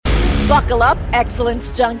Buckle up,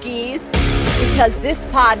 excellence junkies, because this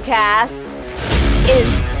podcast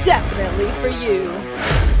is definitely for you.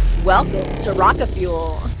 Welcome to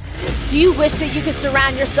Rockafuel. Do you wish that you could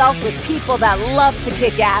surround yourself with people that love to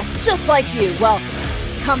kick ass just like you? Well,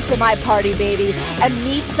 come to my party, baby, and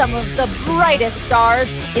meet some of the brightest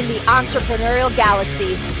stars in the entrepreneurial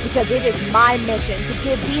galaxy, because it is my mission to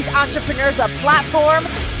give these entrepreneurs a platform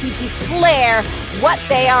to declare what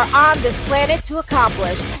they are on this planet to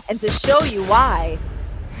accomplish and to show you why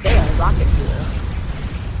they are rocket fuel.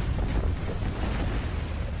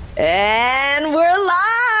 And we're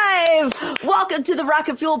live! Welcome to the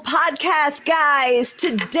Rocket Fuel podcast, guys.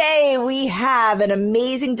 Today we have an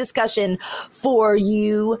amazing discussion for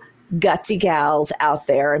you gutsy gals out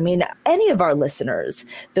there. I mean, any of our listeners,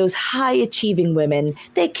 those high achieving women,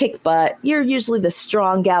 they kick butt. You're usually the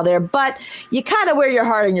strong gal there, but you kind of wear your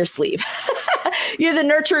heart on your sleeve. You're the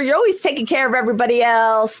nurturer. You're always taking care of everybody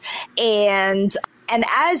else. And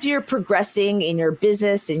as you're progressing in your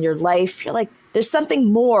business, in your life, you're like, there's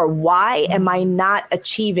something more. Why am I not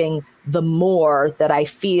achieving the more that I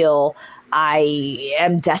feel I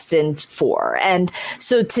am destined for? And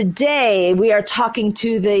so today we are talking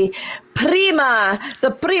to the prima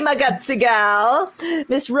gutsy gal,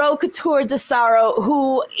 Miss Ro Couture DeSaro,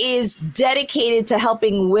 who is dedicated to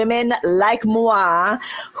helping women like moi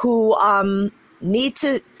who need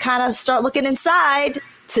to kind of start looking inside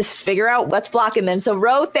to figure out what's blocking them. So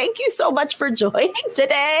Ro, thank you so much for joining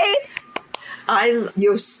today.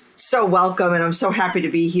 You're so welcome, and I'm so happy to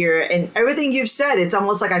be here. And everything you've said, it's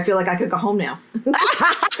almost like I feel like I could go home now. No,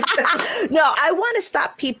 I want to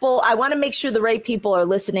stop people. I want to make sure the right people are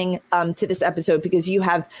listening to this episode, because you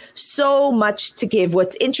have so much to give.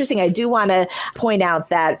 What's interesting, I do want to point out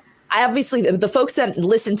that obviously, the folks that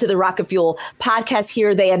listen to the Rocket Fuel podcast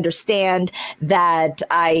here, they understand that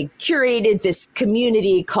I curated this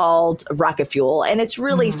community called Rocket Fuel, and it's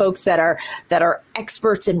really folks that are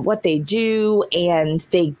experts in what they do, and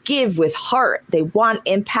they give with heart. They want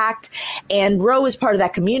impact, and Ro is part of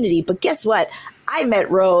that community. But guess what? I met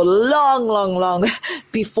Ro long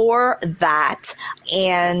before that.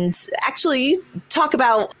 And actually, you talk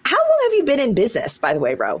about, how long have you been in business, by the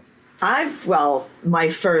way, Ro? My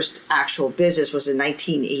first actual business was in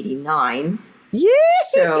 1989. Yeah.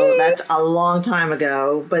 So that's a long time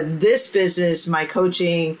ago. But this business, my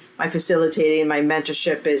coaching, my facilitating, my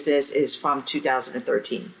mentorship business is from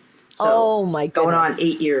 2013. So oh my goodness. Going on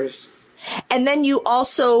 8 years. And then you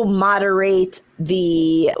also moderate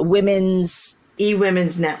the women's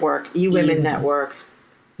Network, eWomen Network.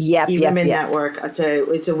 Yep. Network.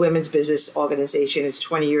 It's a women's business organization. It's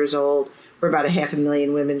 20 years old. We're about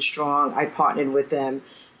 500,000 women strong. I partnered with them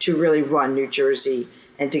to really run New Jersey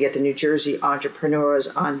and to get the New Jersey entrepreneurs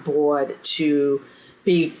on board to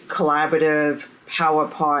be collaborative power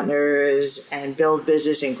partners and build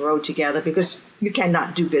business and grow together, because you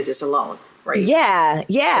cannot do business alone, right?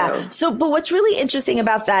 Yeah. So, but what's really interesting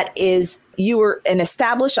about that is you were an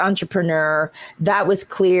established entrepreneur. That was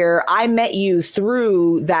clear. I met you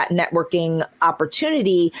through that networking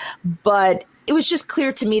opportunity, but it was just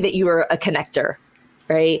clear to me that you were a connector,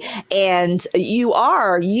 right? And you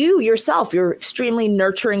yourself, you're an extremely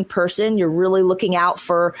nurturing person. You're really looking out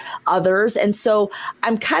for others. And so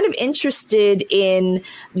I'm kind of interested in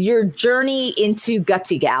your journey into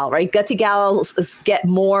Gutsy Gal, right? Gutsy Gal Get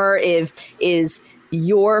More is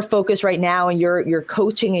your focus right now, and your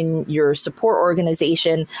coaching and your support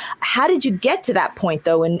organization. How did you get to that point,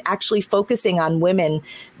 though, and actually focusing on women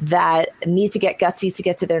that need to get gutsy to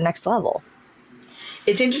get to their next level?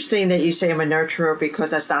 It's interesting that you say I'm a nurturer, because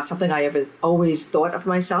that's not something I ever always thought of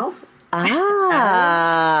myself. I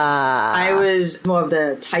was more of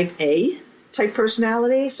the type A type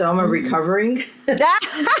personality, so I'm a recovering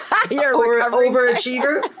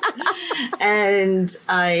overachiever. and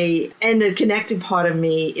the connecting part of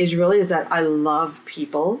me is that I love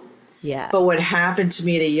people. Yeah. But what happened to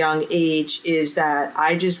me at a young age is that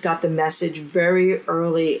I just got the message very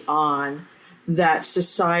early on that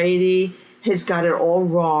society has got it all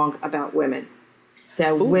wrong about women.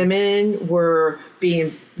 That women were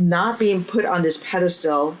not being put on this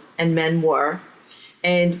pedestal, and men were.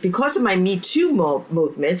 And because of my Me Too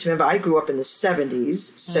movement, remember, I grew up in the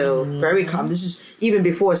 70s, so very common. This is even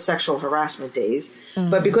before sexual harassment days.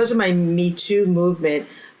 But because of my Me Too movement,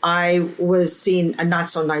 I was seeing a not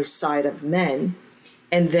so nice side of men.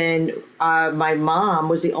 And then my mom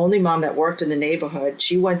was the only mom that worked in the neighborhood.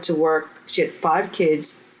 She went to work. She had 5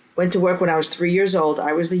 kids. Went to work when I was 3 years old.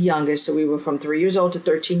 I was the youngest, so we were from 3 years old to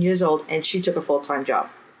 13 years old, and she took a full-time job.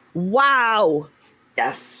 Wow.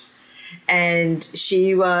 Yes. And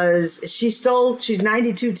she's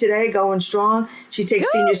 92 today, going strong. She takes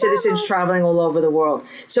senior citizens traveling all over the world.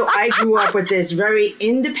 So I grew up with this very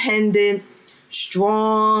independent,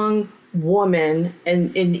 strong woman,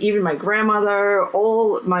 and even my grandmother,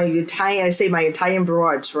 all my Italian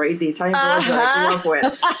broads, right? The Italian broads that I grew up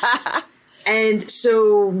with. And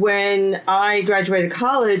so when I graduated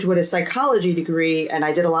college with a psychology degree and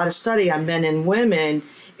I did a lot of study on men and women,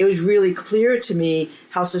 it was really clear to me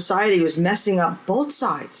how society was messing up both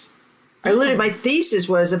sides. My thesis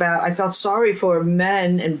was about, I felt sorry for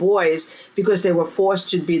men and boys because they were forced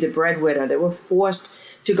to be the breadwinner. They were forced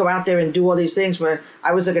to go out there and do all these things, where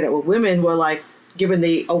I was looking at what women were like given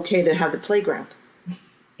the okay to have the playground.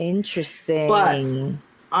 Interesting. But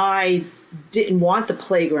I didn't want the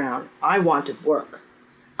playground. I wanted work.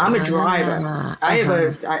 I'm a driver.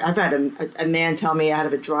 I've had a man tell me out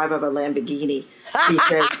of a drive of a Lamborghini. He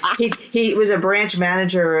says he was a branch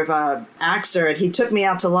manager of AXA, and he took me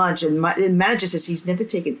out to lunch. And the manager says he's never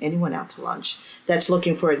taken anyone out to lunch that's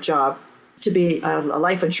looking for a job to be a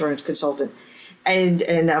life insurance consultant and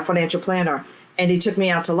a financial planner. And he took me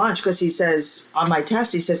out to lunch because he says on my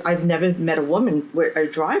test, he says, I've never met a woman with a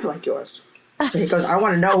drive like yours. So he goes,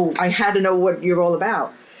 I had to know what you're all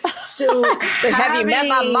about. So have you met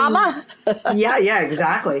my mama? Yeah,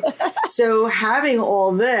 exactly. So having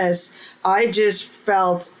all this, I just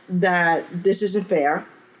felt that this isn't fair,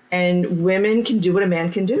 and women can do what a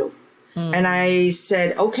man can do. And I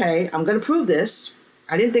said, okay, I'm going to prove this.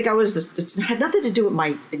 I didn't think I was this. It had nothing to do with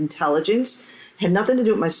my intelligence, had nothing to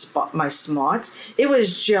do with my smarts. It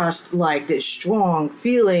was just like this strong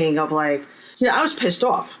feeling of like, I was pissed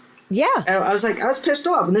off. Yeah. And I was pissed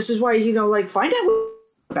off. And this is why, find out what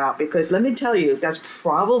about, because let me tell you, that's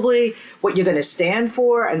probably what you're going to stand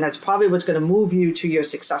for, and that's probably what's going to move you to your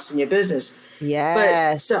success in your business. Yes.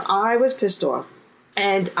 But so I was pissed off,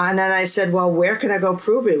 and then I said, well, where can I go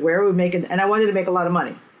prove it? Where are we making? And I wanted to make a lot of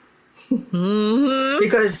money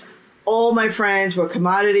because all my friends were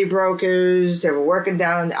commodity brokers. They were working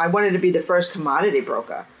down. I wanted to be the first commodity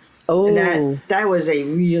broker. Oh, and that was a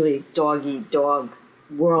really dog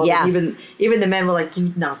world. Yeah. Even the men were like, you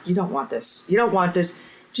don't want this. You don't want this.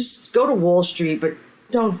 Just go to Wall Street, but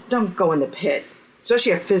don't go in the pit,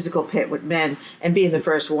 especially a physical pit with men and being the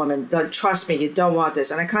first woman. Trust me, you don't want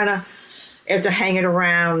this. And I kind of, after hanging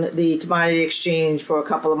around the commodity exchange for a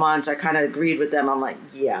couple of months, I kind of agreed with them. I'm like,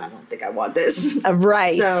 yeah, I don't think I want this.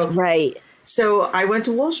 Right. So I went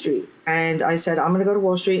to Wall Street and I said, I'm going to go to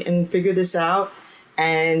Wall Street and figure this out.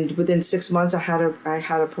 And within 6 months, I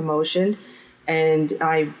had a promotion, and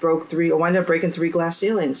I wound up breaking 3 glass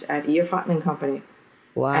ceilings at E.F. Hutton and Company.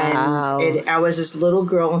 Wow. And I was this little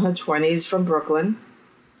girl in her 20s from Brooklyn,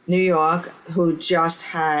 New York, who just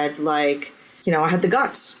had I had the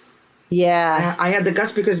guts. Yeah. I had the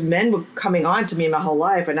guts because men were coming on to me my whole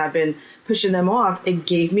life, and I've been pushing them off. It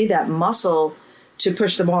gave me that muscle to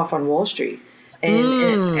push them off on Wall Street.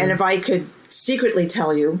 And if I could secretly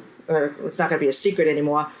tell you, it's not going to be a secret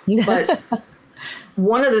anymore, but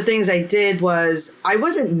one of the things I did was I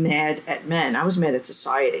wasn't mad at men. I was mad at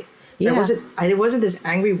society. So I wasn't this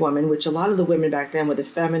angry woman, which a lot of the women back then were the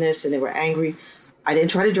feminists and they were angry. I didn't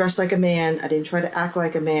try to dress like a man. I didn't try to act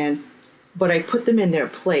like a man, but I put them in their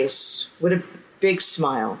place with a big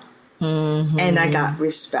smile, and I got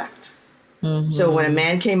respect. So when a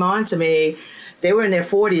man came on to me, they were in their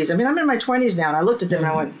 40s. I mean, I'm in my 20s now, and I looked at them and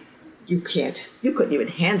I went, you couldn't even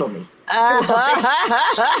handle me.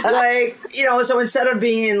 So instead of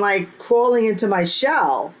being crawling into my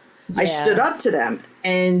shell, I stood up to them,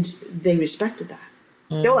 and they respected that.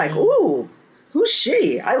 They were like, ooh, who's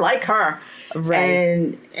she? I like her.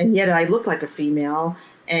 Right. And yet I looked like a female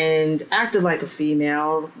and acted like a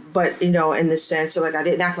female, but, in the sense of I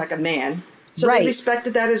didn't act like a man. So they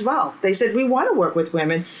respected that as well. They said, we want to work with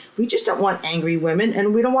women. We just don't want angry women,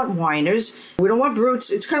 and we don't want whiners. We don't want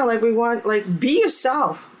brutes. It's kind of like we want, be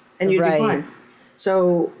yourself, and you'd be fine.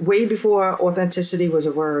 So way before authenticity was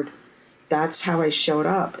a word, that's how I showed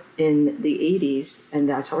up in the 80s, and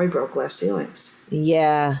that's how I broke glass ceilings.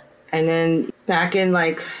 Yeah. And then back in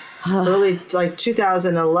early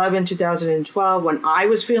 2011, 2012, when I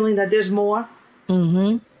was feeling that there's more,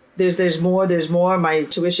 there's more. My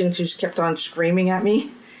tuition just kept on screaming at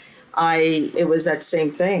me. It was that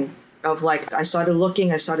same thing of I started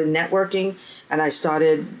looking, I started networking, and I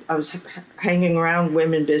was hanging around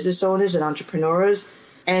women business owners and entrepreneurs,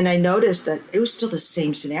 and I noticed that it was still the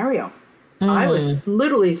same scenario. I was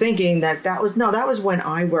literally thinking that was when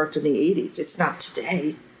I worked in the 80s. It's not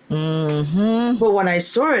today. But when I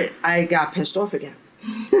saw it, I got pissed off again.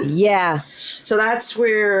 Yeah. So that's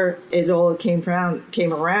where it all came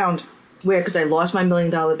around. because I lost my $1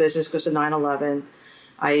 million business because of 9/11.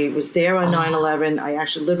 I was there on 9/11. I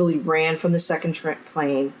actually literally ran from the second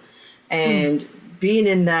plane. And being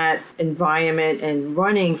in that environment and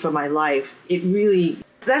running for my life,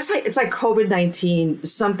 it's like COVID-19,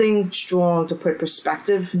 something strong to put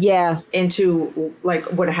perspective into like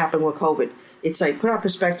what happened with COVID. It's like put our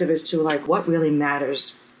perspective as to like what really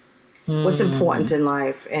matters, what's important in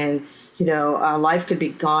life. And, life could be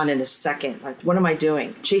gone in a second. Like, what am I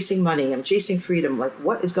doing? Chasing money. I'm chasing freedom. Like,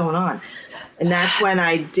 what is going on? And that's when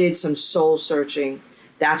I did some soul searching.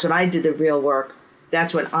 That's when I did the real work.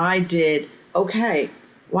 That's when I did, okay,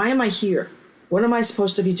 why am I here? What am I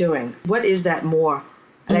supposed to be doing? What is that more?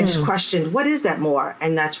 And I just questioned, what is that more?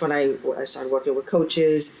 And that's when I started working with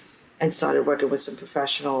coaches and started working with some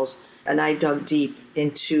professionals. And I dug deep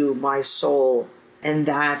into my soul. And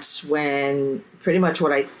that's when pretty much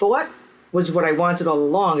what I thought was what I wanted all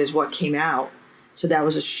along is what came out. So that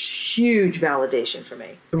was a huge validation for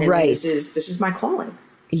me. And right. This is my calling.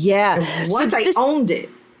 Yeah. And once I owned it,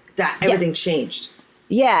 that everything changed.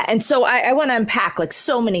 Yeah. And so I want to unpack like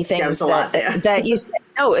so many things that you said.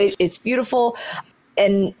 No, it's beautiful.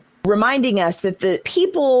 And reminding us that the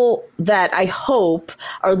people that I hope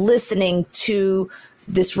are listening to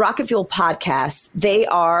this Rocket Fuel podcast, they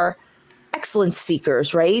are excellence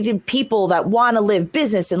seekers, right? The people that want to live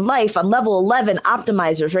business and life on level 11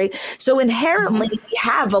 optimizers, right? So inherently we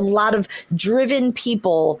have a lot of driven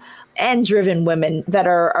people and driven women that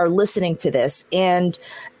are listening to this. And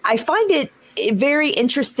I find it very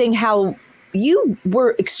interesting how you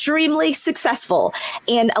were extremely successful.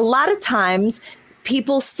 And a lot of times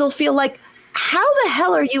people still feel like, how the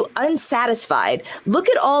hell are you unsatisfied? Look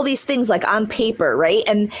at all these things like on paper, right?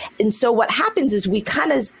 And so what happens is we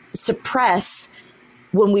kind of suppress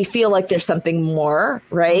when we feel like there's something more,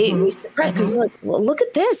 right? We suppress because we're like, well, look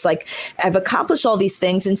at this. Like, I've accomplished all these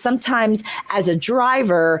things. And sometimes as a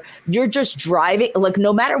driver, you're just driving, like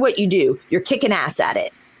no matter what you do, you're kicking ass at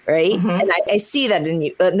it. Right. And I see that in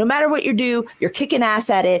you. No matter what you do, you're kicking ass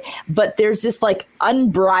at it. But there's this like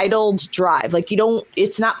unbridled drive. Like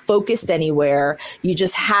it's not focused anywhere. You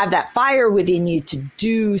just have that fire within you to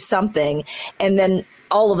do something. And then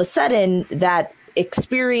all of a sudden that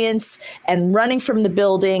experience and running from the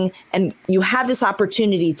building, and you have this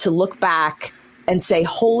opportunity to look back and say,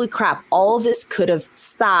 holy crap, all of this could have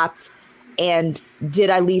stopped. And did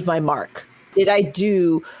I leave my mark? Did I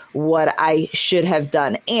do what I should have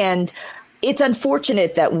done? And it's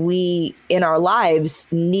unfortunate that we in our lives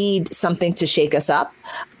need something to shake us up.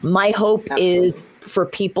 My hope is for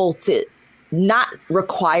people to not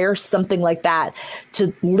require something like that,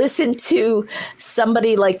 to listen to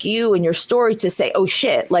somebody like you and your story to say, oh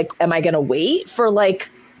shit, like, am I going to wait for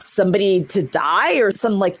like somebody to die or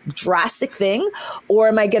some like drastic thing? Or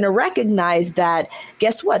am I going to recognize that,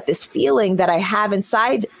 guess what, this feeling that I have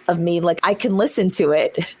inside of me, like I can listen to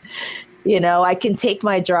it, I can take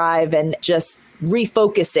my drive and just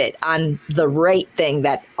refocus it on the right thing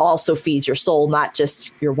that also feeds your soul, not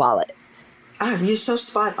just your wallet. You're so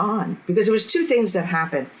spot on, because there was two things that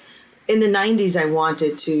happened. In the 90s, I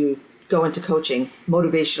wanted to go into coaching,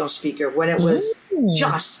 motivational speaker, when it was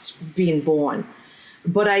just being born.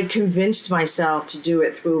 But I convinced myself to do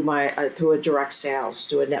it through through a direct sales,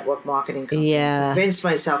 do a network marketing company. Yeah. Convinced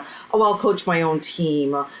myself, I'll coach my own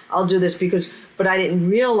team. I'll do this but I didn't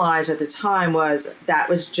realize at the time that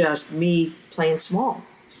was just me playing small.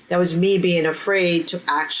 That was me being afraid to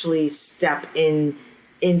actually step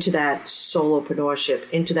into that solopreneurship,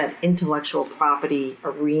 into that intellectual property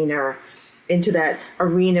arena, into that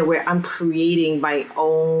arena where I'm creating my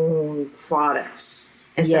own products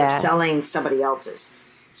instead of selling somebody else's.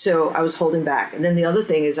 So I was holding back. And then the other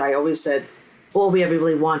thing is, I always said, all we ever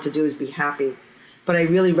really want to do is be happy. But I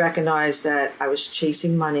really recognized that I was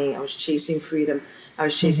chasing money. I was chasing freedom. I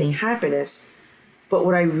was chasing happiness. But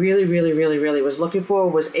what I really, really, really, really was looking for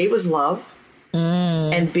was A, was love,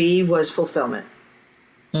 and B, was fulfillment.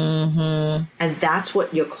 And that's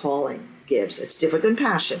what your calling gives. It's different than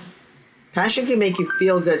passion. Passion can make you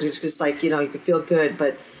feel good. It's just like, you can feel good.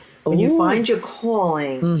 But when you find your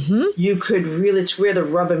calling, you could really, it's where the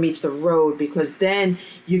rubber meets the road, because then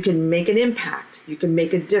you can make an impact. You can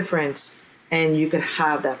make a difference, and you could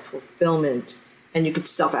have that fulfillment, and you could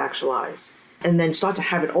self-actualize, and then start to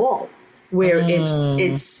have it all, where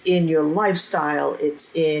it's in your lifestyle,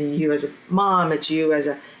 it's in you as a mom, it's you as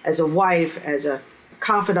a wife, as a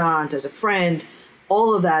confidant, as a friend,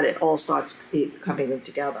 all of that, it all starts coming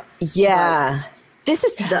together. Yeah. This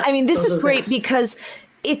is great because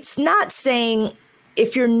it's not saying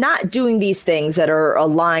if you're not doing these things that are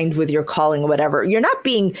aligned with your calling or whatever, you're not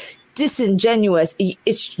being disingenuous.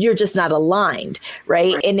 You're just not aligned,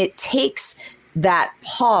 right? And it takes that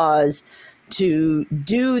pause to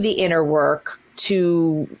do the inner work,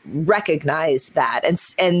 to recognize that.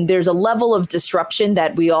 And there's a level of disruption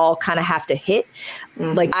that we all kind of have to hit.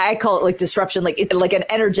 Mm-hmm. Like I call it like disruption, like an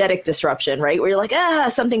energetic disruption, right? Where you're like,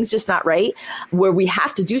 something's just not right, where we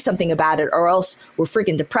have to do something about it or else we're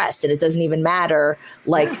freaking depressed. And it doesn't even matter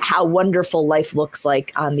like how wonderful life looks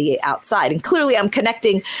like on the outside. And clearly I'm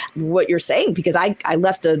connecting what you're saying because I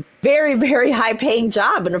left a very, very high paying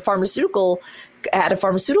job at a pharmaceutical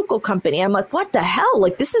company. I'm like, what the hell?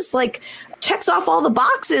 Like, this is like checks off all the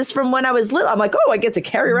boxes from when I was little. I'm like, I get to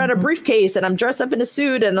carry around a briefcase and I'm dressed up in a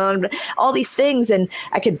suit and all these things. And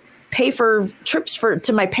I could pay for trips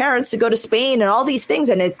to my parents to go to Spain and all these things.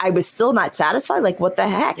 And I was still not satisfied. Like, what the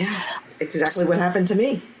heck? Yeah, exactly what happened to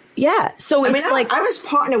me. Yeah. So I was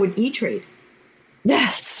partner with E-Trade.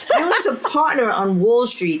 Yes. I was a partner on Wall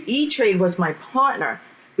Street. E-Trade was my partner.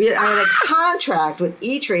 I had a contract with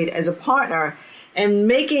E-Trade as a partner and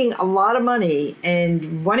making a lot of money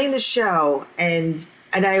and running the show. And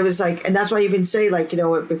I was like, and that's why I even say, like,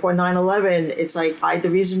 before 9/11, it's like the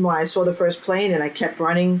reason why I saw the first plane and I kept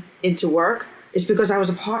running into work is because I was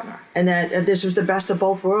a partner and that this was the best of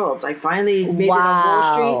both worlds. I finally made it on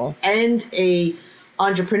Wall Street and a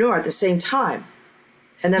entrepreneur at the same time.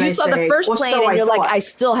 And then you saw the first plane and you're like,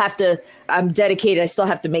 I'm dedicated. I still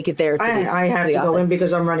have to make it there. I have to go in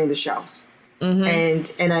because I'm running the show.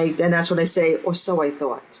 Mm-hmm. And that's what I say, or so I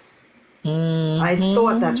thought. Mm-hmm. I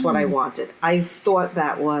thought that's what I wanted. I thought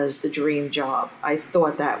that was the dream job. I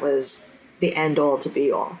thought that was the end all to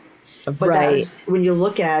be all. But when you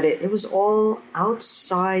look at it, it was all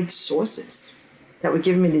outside sources that were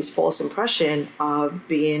giving me this false impression of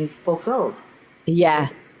being fulfilled. Yeah.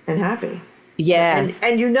 And happy. Yeah. And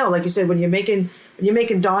like you said, when you're making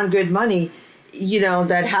darn good money,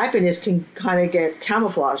 that happiness can kind of get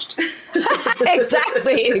camouflaged.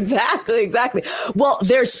 Exactly. Well,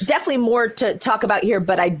 there's definitely more to talk about here,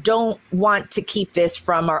 but I don't want to keep this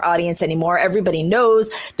from our audience anymore. Everybody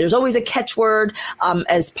knows there's always a catchword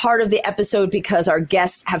as part of the episode because our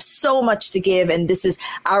guests have so much to give. And this is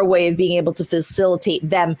our way of being able to facilitate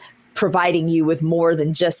them providing you with more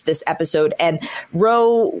than just this episode. And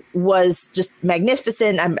Ro was just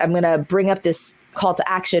magnificent. I'm going to bring up this call to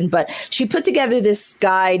action, but she put together this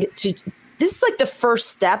guide this is like the first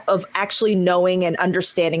step of actually knowing and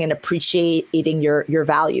understanding and appreciating your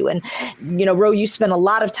value. And, Ro, you spent a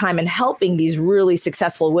lot of time in helping these really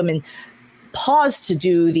successful women pause to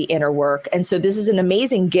do the inner work. And so this is an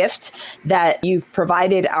amazing gift that you've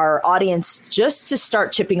provided our audience just to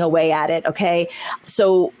start chipping away at it. Okay.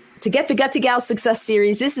 So to get the Gutsy Gals Success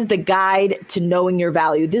Series, this is the guide to knowing your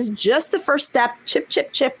value. This is just the first step,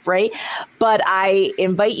 chip, right? But I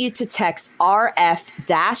invite you to text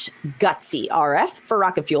RF-Gutsy, RF for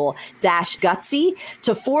Rocket Fuel, -Gutsy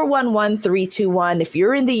to 411-321. If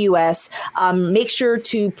you're in the US, make sure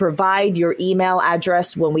to provide your email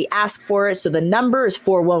address when we ask for it. So the number is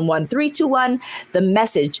 411-321. The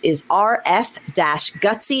message is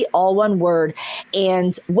RF-Gutsy, all one word.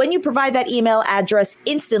 And when you provide that email address,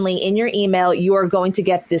 instantly in your email, you are going to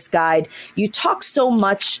get this guide. You talk so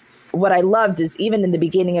much. What I loved is even in the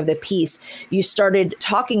beginning of the piece, you started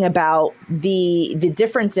talking about the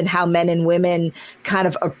difference in how men and women kind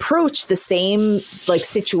of approach the same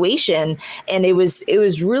situation. And it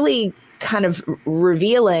was really kind of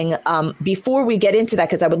revealing. Before we get into that,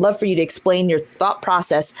 because I would love for you to explain your thought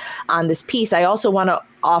process on this piece, I also want to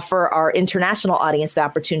offer our international audience the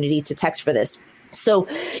opportunity to text for this. So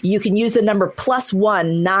you can use the number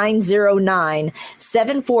 +1 909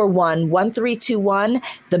 741 1321.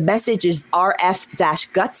 The message is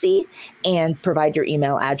RF-Gutsy and provide your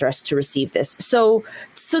email address to receive this. So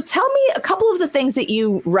tell me a couple of the things that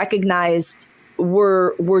you recognized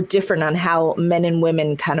were different on how men and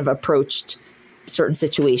women kind of approached certain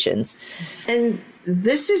situations. And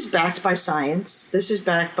this is backed by science. This is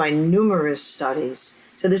backed by numerous studies.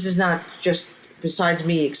 So this is not just besides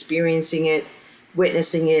me experiencing it,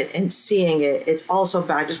 witnessing it and seeing it. It's also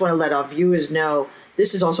backed. I just want to let our viewers know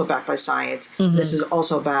this is also backed by science. Mm-hmm. This is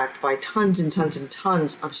also backed by tons and tons and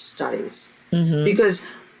tons of studies. Mm-hmm. Because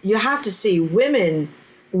you have to see women,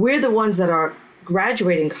 we're the ones that are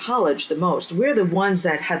graduating college the most. We're the ones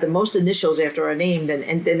that had the most initials after our name than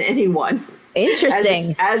anyone.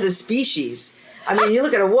 Interesting. As a species. I mean, you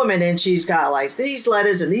look at a woman and she's got like these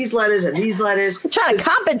letters and these letters and these letters. We're trying to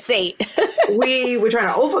compensate. We're trying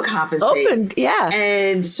to overcompensate. Yeah.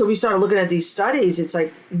 And so we started looking at these studies. It's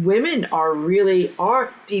like women are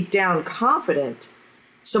deep down confident.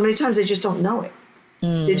 So many times they just don't know it.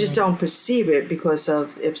 Mm. They just don't perceive it because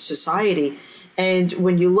of society. And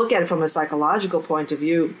when you look at it from a psychological point of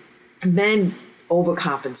view, men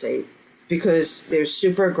overcompensate because they're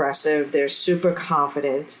super aggressive, they're super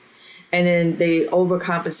confident, and then they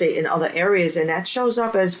overcompensate in other areas. And that shows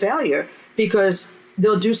up as failure because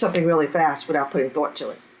they'll do something really fast without putting thought to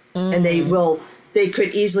it. And they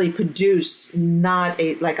could easily produce not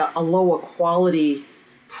a lower quality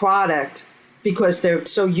product because they're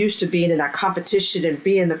so used to being in that competition and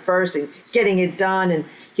being the first and getting it done. And,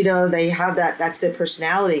 they have that's their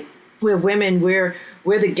personality. We're women, we're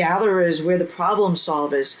the gatherers, we're the problem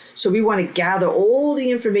solvers. So we want to gather all the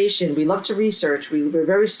information. We love to research. We're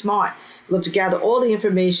very smart. We love to gather all the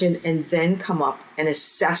information and then come up and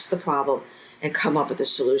assess the problem and come up with a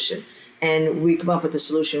solution. And we come up with the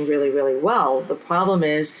solution really, really well. The problem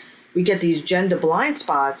is we get these gender blind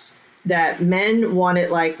spots that men want it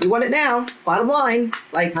we want it now, bottom line.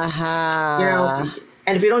 And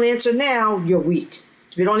if you don't answer now, you're weak.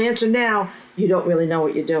 If you don't answer now, you don't really know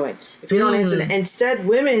what you're doing. If you don't answer, instead,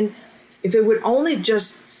 women, if it would only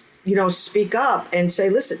just, speak up and say,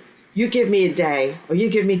 listen, you give me a day or you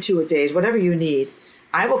give me 2 days, whatever you need,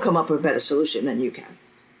 I will come up with a better solution than you can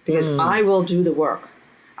because I will do the work.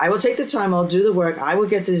 I will take the time. I'll do the work. I will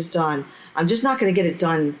get this done. I'm just not going to get it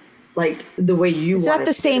done like the way you want it. It's not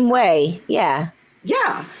the same way. Yeah.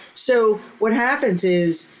 Yeah. So what happens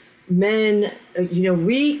is men,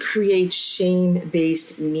 we create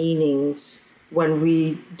shame-based meanings when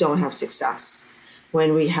we don't have success,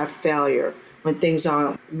 when we have failure, when things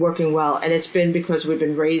aren't working well. And it's been because we've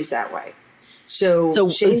been raised that way. So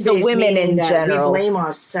shame-based women in general. We blame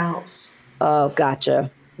ourselves. Oh, gotcha.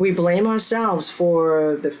 We blame ourselves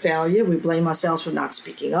for the failure. We blame ourselves for not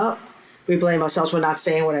speaking up. We blame ourselves for not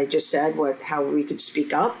saying what I just said, how we could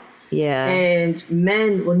speak up. Yeah. And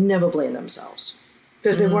men will never blame themselves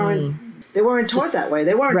because they weren't taught that way.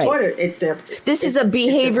 They weren't taught it. This is a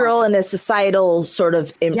behavioral and a societal sort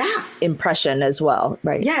of impression as well,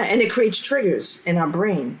 right? Yeah, and it creates triggers in our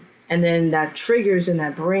brain. And then that triggers in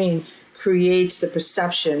that brain creates the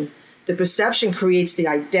perception. The perception creates the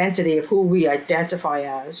identity of who we identify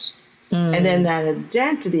as. And then that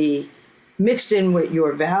identity mixed in with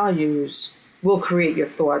your values will create your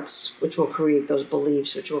thoughts, which will create those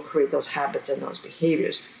beliefs, which will create those habits and those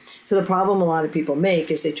behaviors. So the problem a lot of people make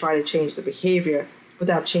is they try to change the behavior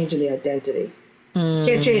without changing the identity. You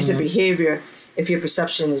can't change the behavior if your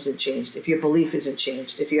perception isn't changed, if your belief isn't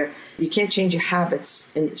changed, you can't change your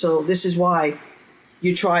habits. And so this is why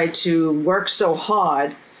you try to work so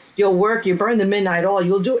hard. You burn the midnight oil,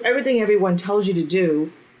 you'll do everything everyone tells you to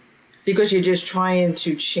do because you're just trying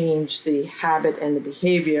to change the habit and the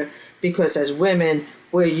behavior because as women,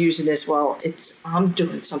 we're using this, I'm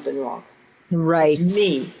doing something wrong. Right.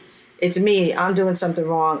 It's me. I'm doing something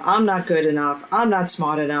wrong. I'm not good enough. I'm not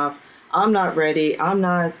smart enough. I'm not ready. I'm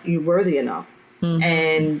not worthy enough.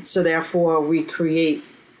 And so therefore we create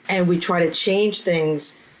and we try to change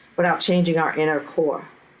things without changing our inner core.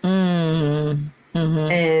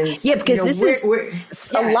 And because this is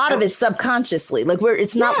a lot of it subconsciously.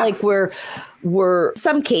 It's not like we're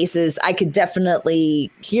some cases I could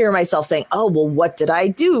definitely hear myself saying, oh, well, what did I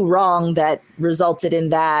do wrong that resulted in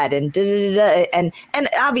that? And and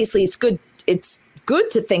obviously it's good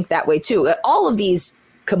to think that way too. All of these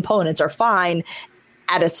components are fine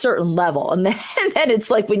at a certain level. And then it's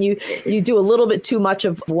like when you do a little bit too much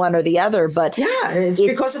of one or the other, but it's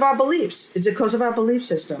because of our beliefs. It's because of our belief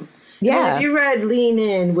system. Yeah. And if you read Lean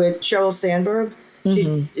In with Sheryl Sandberg,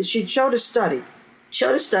 she showed a study.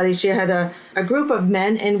 She had a group of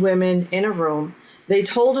men and women in a room. They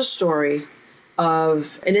told a story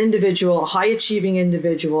of an individual, a high-achieving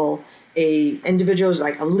individual, individual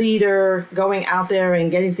like a leader going out there and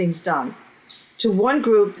getting things done. To one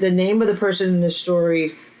group, the name of the person in the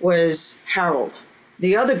story was Harold.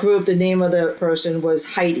 The other group, the name of the person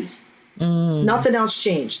was Heidi. Nothing else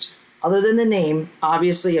changed. Other than the name,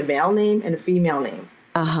 obviously a male name and a female name.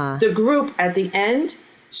 The group at the end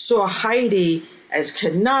saw Heidi as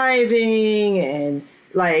conniving and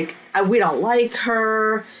we don't like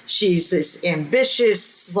her. She's this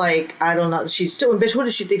ambitious, I don't know. She's too ambitious. Who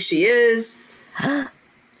does she think she is?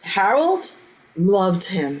 Harold loved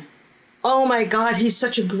him. Oh my God, he's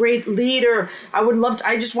such a great leader.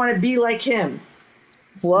 I just want to be like him.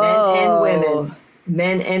 Whoa.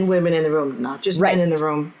 Men and women in the room, not just men in the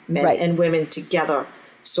room, men and women together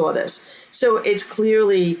saw this. So it's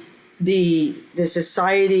clearly the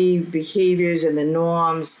society behaviors and the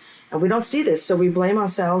norms, and we don't see this. So we blame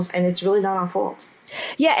ourselves, and it's really not our fault.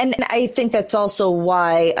 Yeah. And I think that's also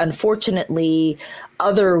why, unfortunately,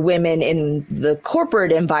 other women in the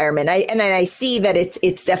corporate environment, I see that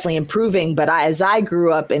it's definitely improving. But as I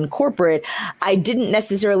grew up in corporate, I didn't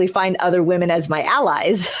necessarily find other women as my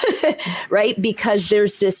allies, right? Because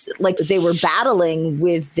there's this, like, they were battling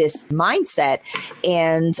with this mindset.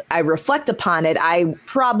 And I reflect upon it. I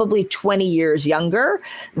probably 20 years younger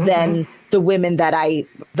than the women that I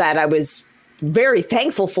was very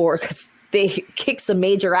thankful for, because they kicked some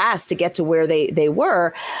major ass to get to where they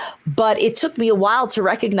were. But it took me a while to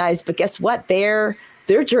recognize, but guess what? Their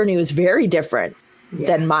journey was very different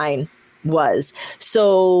than mine was.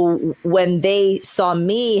 So when they saw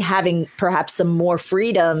me having perhaps some more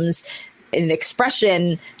freedoms in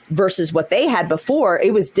expression versus what they had before,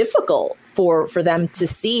 it was difficult for them to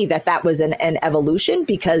see that was an evolution,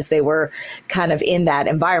 because they were kind of in that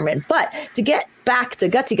environment. But to get back to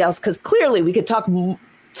Gutsy Gals, because clearly we could talk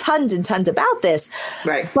tons and tons about this,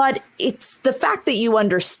 right? But it's the fact that you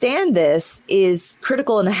understand this is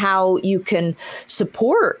critical in how you can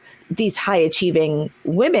support these high achieving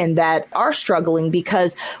women that are struggling.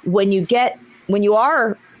 Because when you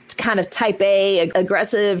are kind of type A,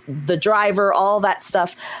 aggressive, the driver, all that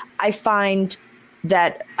stuff, I find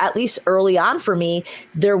that at least early on for me,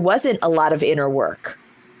 there wasn't a lot of inner work,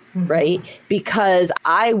 right? Because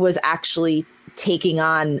I was actually taking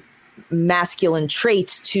on masculine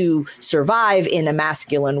traits to survive in a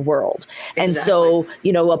masculine world. Exactly. And so,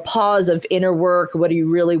 a pause of inner work, what do you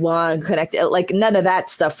really want, connect, like none of that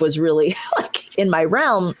stuff was really like in my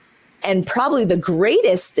realm. And probably the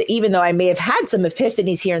greatest, even though I may have had some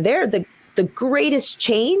epiphanies here and there, the greatest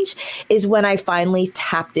change is when I finally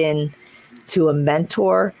tapped in to a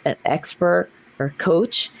mentor, an expert or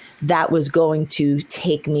coach that was going to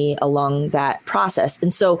take me along that process.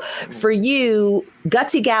 And so for you,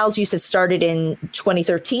 Gutsy Gals, you said started in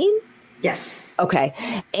 2013? Yes. Okay.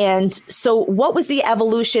 And so what was the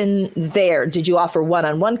evolution there? Did you offer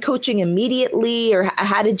one-on-one coaching immediately, or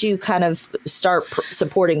how did you kind of start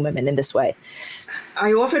supporting women in this way?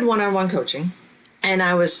 I offered one-on-one coaching, and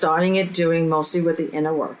I was starting it doing mostly with the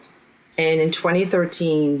inner work. And in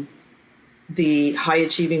 2013, the high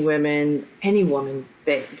achieving women, any woman,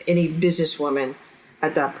 any businesswoman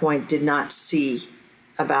at that point did not see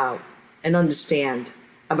about and understand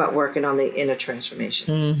about working on the inner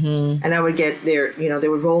transformation. Mm-hmm. And I would get their, they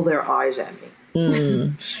would roll their eyes at me.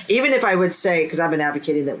 Even if I would say, because I've been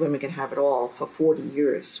advocating that women can have it all for 40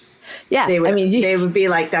 years. Yeah. They would be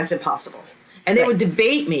like, that's impossible. And they would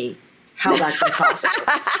debate me how that's impossible.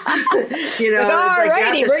 We're going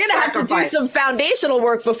to have to do some foundational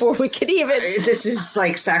work before we can even. This is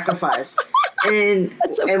like sacrifice. And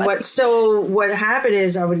what happened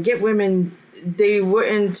is I would get women, they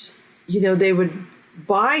wouldn't, they would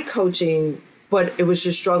buy coaching, but it was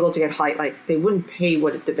a struggle to get high. Like they wouldn't pay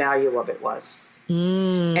what the value of it was.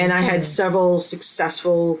 And I had several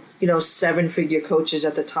successful, 7-figure coaches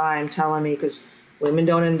at the time telling me, because women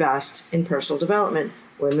don't invest in personal development.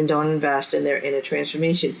 Women don't invest in their inner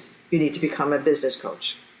transformation. You need to become a business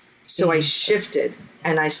coach. So I shifted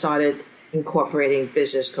and I started incorporating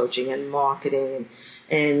business coaching and marketing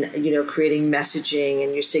and creating messaging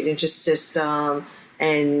and your signature system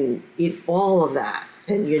and all of that.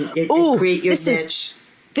 And you create your niche.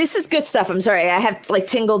 This is good stuff. I'm sorry. I have like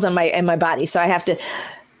tingles in my body. So I have to.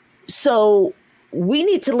 So we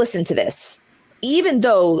need to listen to this. Even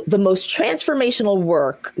though the most transformational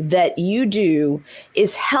work that you do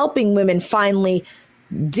is helping women finally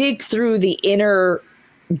dig through do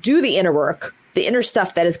the inner work, the inner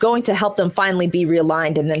stuff that is going to help them finally be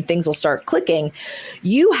realigned, and then things will start clicking.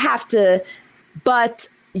 But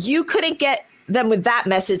you couldn't get them with that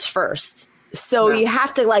message first. So you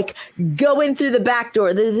have to like go in through the back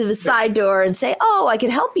door, the side door, and say, "Oh, I can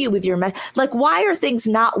help you with your like. Why are things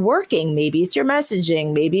not working? Maybe it's your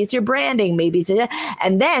messaging, maybe it's your branding, maybe it's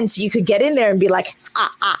and then so you could get in there and be like,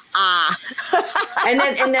 and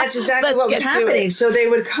that's exactly what was happening. So they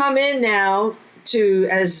would come in now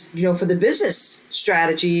for the business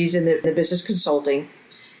strategies and the business consulting,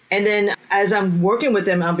 and then as I'm working with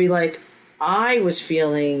them, I'll be like, I was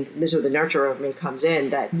feeling, this is where the nurturer of me comes in,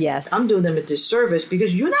 that I'm doing them a disservice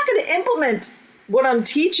because you're not going to implement what I'm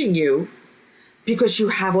teaching you because you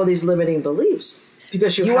have all these limiting beliefs.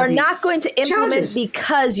 Because you are not going to implement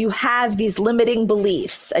because you have these limiting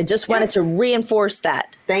beliefs. I just wanted to reinforce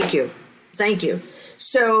that. Thank you.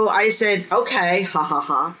 So I said, okay,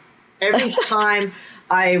 Every time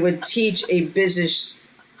I would teach a business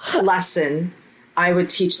lesson, I would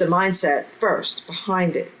teach the mindset first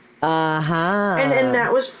behind it. And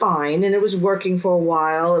that was fine. And it was working for a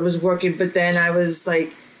while. It was working. But then I was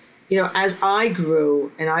like, as I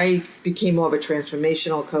grew and I became more of a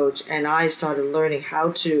transformational coach and I started learning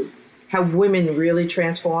how women really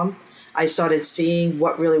transform, I started seeing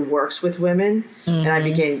what really works with women. And I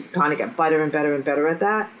began kind of get better and better and better at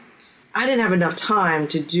that. I didn't have enough time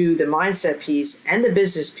to do the mindset piece and the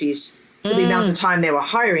business piece for the amount of time they were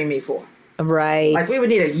hiring me for. Right. Like we would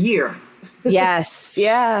need a year. Yes.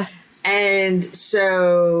 Yeah. And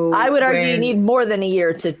so I would argue you need more than a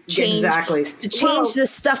year to change the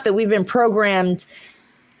stuff that we've been programmed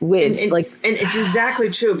with. And it's exactly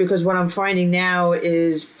true, because what I'm finding now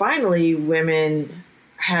is finally women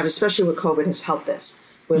have, especially with COVID, has helped this.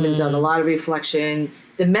 Women done a lot of reflection.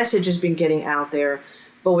 The message has been getting out there.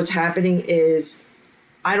 But what's happening is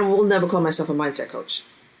will never call myself a mindset coach,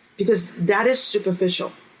 because that is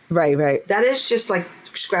superficial. Right. That is just like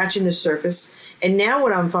scratching the surface. And now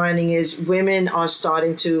what I'm finding is women are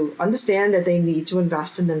starting to understand that they need to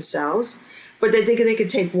invest in themselves, but they think they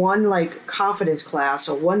could take one like confidence class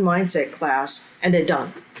or one mindset class and they're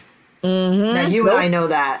done. Now you and I know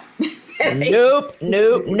that. Nope.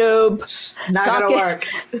 Not gonna work.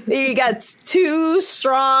 You got two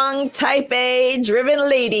strong type A driven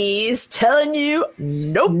ladies telling you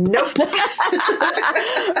nope.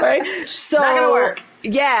 Right? So not gonna work.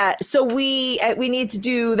 Yeah. So we need to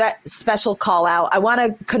do that special call out. I want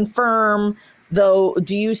to confirm though,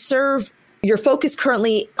 do you serve your focus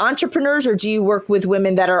currently entrepreneurs, or do you work with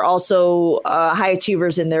women that are also high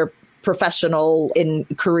achievers in their professional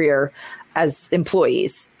career as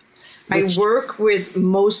employees? I work with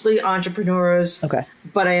mostly entrepreneurs,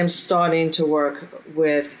 but I am starting to work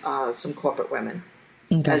with some corporate women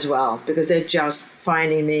as well, because they're just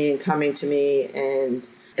finding me and coming to me and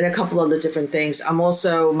a couple other different things.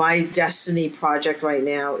 My destiny project right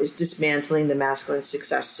now is dismantling the masculine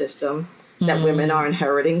success system that women are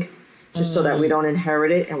inheriting, just so that we don't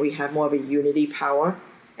inherit it and we have more of a unity power,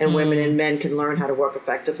 and women and men can learn how to work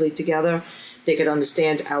effectively together. They could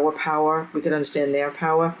understand our power. We could understand their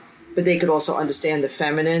power. But they could also understand the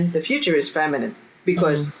feminine. The future is feminine,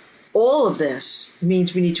 because all of this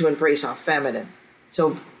means we need to embrace our feminine.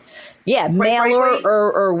 So, male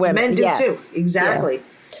or women. Men do too. Exactly. Yeah.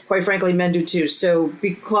 Quite frankly, men do too. So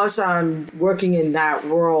because I'm working in that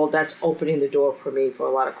world, that's opening the door for me for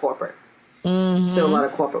a lot of corporate. So a lot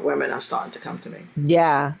of corporate women are starting to come to me.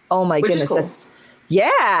 Yeah. Oh my goodness. Cool. Yeah,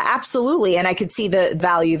 absolutely. And I could see the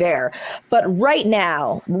value there. But right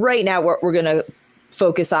now, what we're going to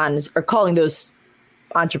focus on are calling those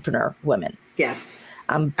entrepreneur women. Yes.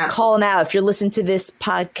 I'm calling out, if you're listening to this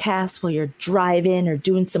podcast while you're driving or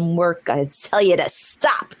doing some work, I tell you to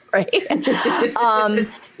stop, right?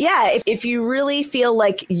 If you really feel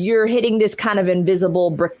like you're hitting this kind of invisible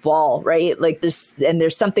brick wall, right? Like there's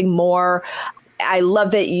something more. I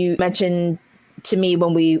love that you mentioned to me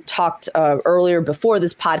when we talked earlier before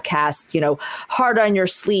this podcast, heart on your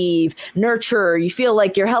sleeve, nurture, you feel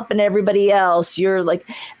like you're helping everybody else. You're like,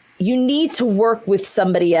 you need to work with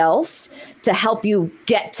somebody else to help you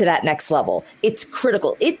get to that next level. It's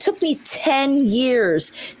critical. It took me 10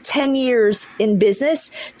 years in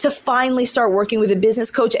business to finally start working with a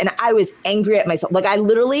business coach. And I was angry at myself. Like I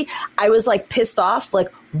was like pissed off.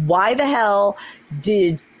 Like, why the hell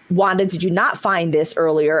Wanda, did you not find this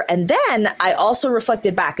earlier? And then I also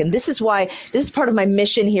reflected back, and this is part of my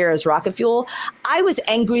mission here as Rocket Fuel. I was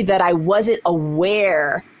angry that I wasn't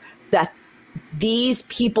aware that these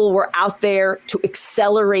people were out there to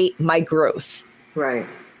accelerate my growth. Right.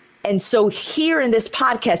 And so here in this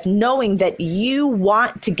podcast, knowing that you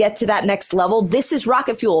want to get to that next level, this is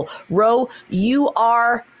Rocket Fuel. Ro, you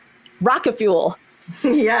are Rocket Fuel.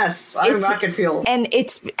 Yes, I'm Rocket Fuel. And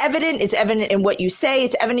it's evident in what you say.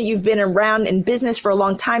 It's evident you've been around in business for a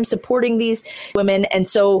long time supporting these women. And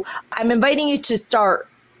so I'm inviting you to start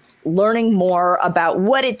learning more about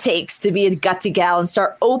what it takes to be a gutsy gal and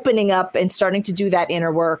start opening up and starting to do that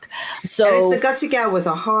inner work. So and it's the gutsy gal with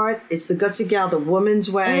a heart. It's the gutsy gal the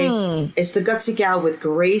woman's way. It's the gutsy gal with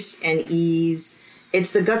grace and ease.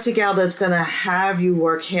 It's the gutsy gal that's going to have you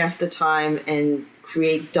work half the time and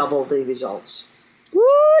create double the results. Woo,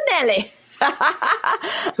 Nelly.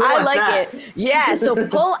 I like it. Yeah. So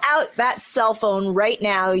pull out that cell phone right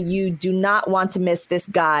now. You do not want to miss this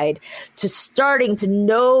guide to starting to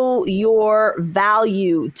know your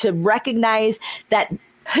value, to recognize that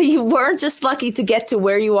you weren't just lucky to get to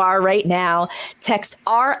where you are right now. Text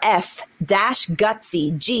RF-Gutsy,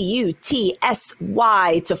 GUTSY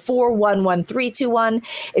to 411321.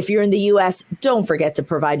 If you're in the US, don't forget to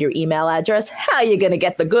provide your email address. How are you going to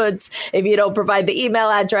get the goods if you don't provide the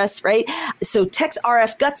email address, right? So text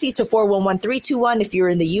RF-Gutsy to 411321 if you're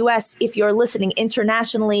in the US. If you're listening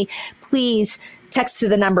internationally, please Text to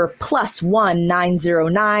the number +1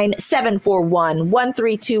 909 741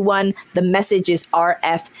 1321. The message is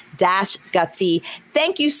RF-Gutsy.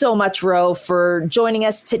 Thank you so much, Ro, for joining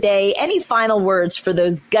us today. Any final words for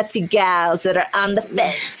those gutsy gals that are on the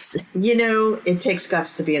fence? You know, it takes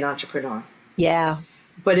guts to be an entrepreneur. Yeah.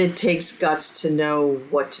 But it takes guts to know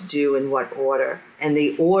what to do in what order. And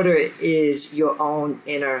the order is your own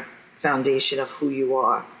inner foundation of who you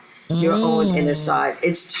are, your own inner side.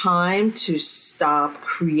 It's time to stop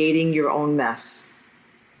creating your own mess.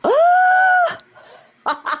 That's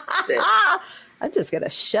it. I'm just going to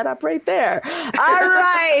shut up right there. All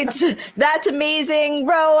right. That's amazing.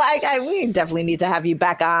 Ro, we definitely need to have you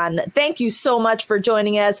back on. Thank you so much for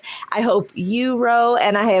joining us. I hope you, Ro,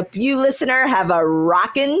 and I hope you, listener, have a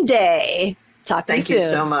rockin' day. Talk to you soon. Thank you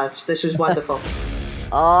so much. This was wonderful.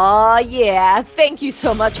 Oh, yeah. Thank you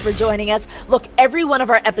so much for joining us. Look, every one of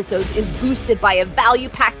our episodes is boosted by a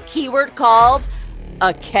value-packed keyword called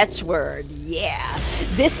a catchword. Yeah.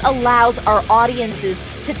 This allows our audiences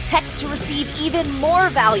to text to receive even more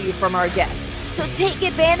value from our guests. So take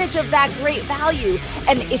advantage of that great value.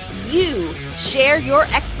 And if you share your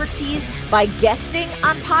expertise by guesting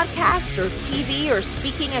on podcasts or TV or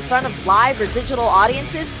speaking in front of live or digital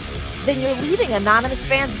audiences, then you're leaving anonymous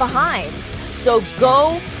fans behind. So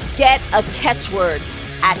go get a catchword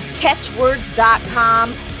at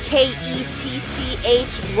catchwords.com,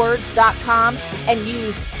 KETCH words.com, and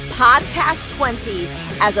use podcast20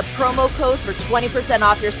 as a promo code for 20%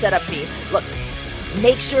 off your setup fee. Look,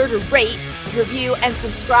 make sure to rate, review, and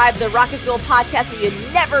subscribe to the Rocket Fuel podcast so you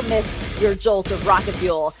never miss your jolt of rocket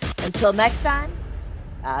fuel. Until next time,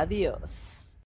 adios.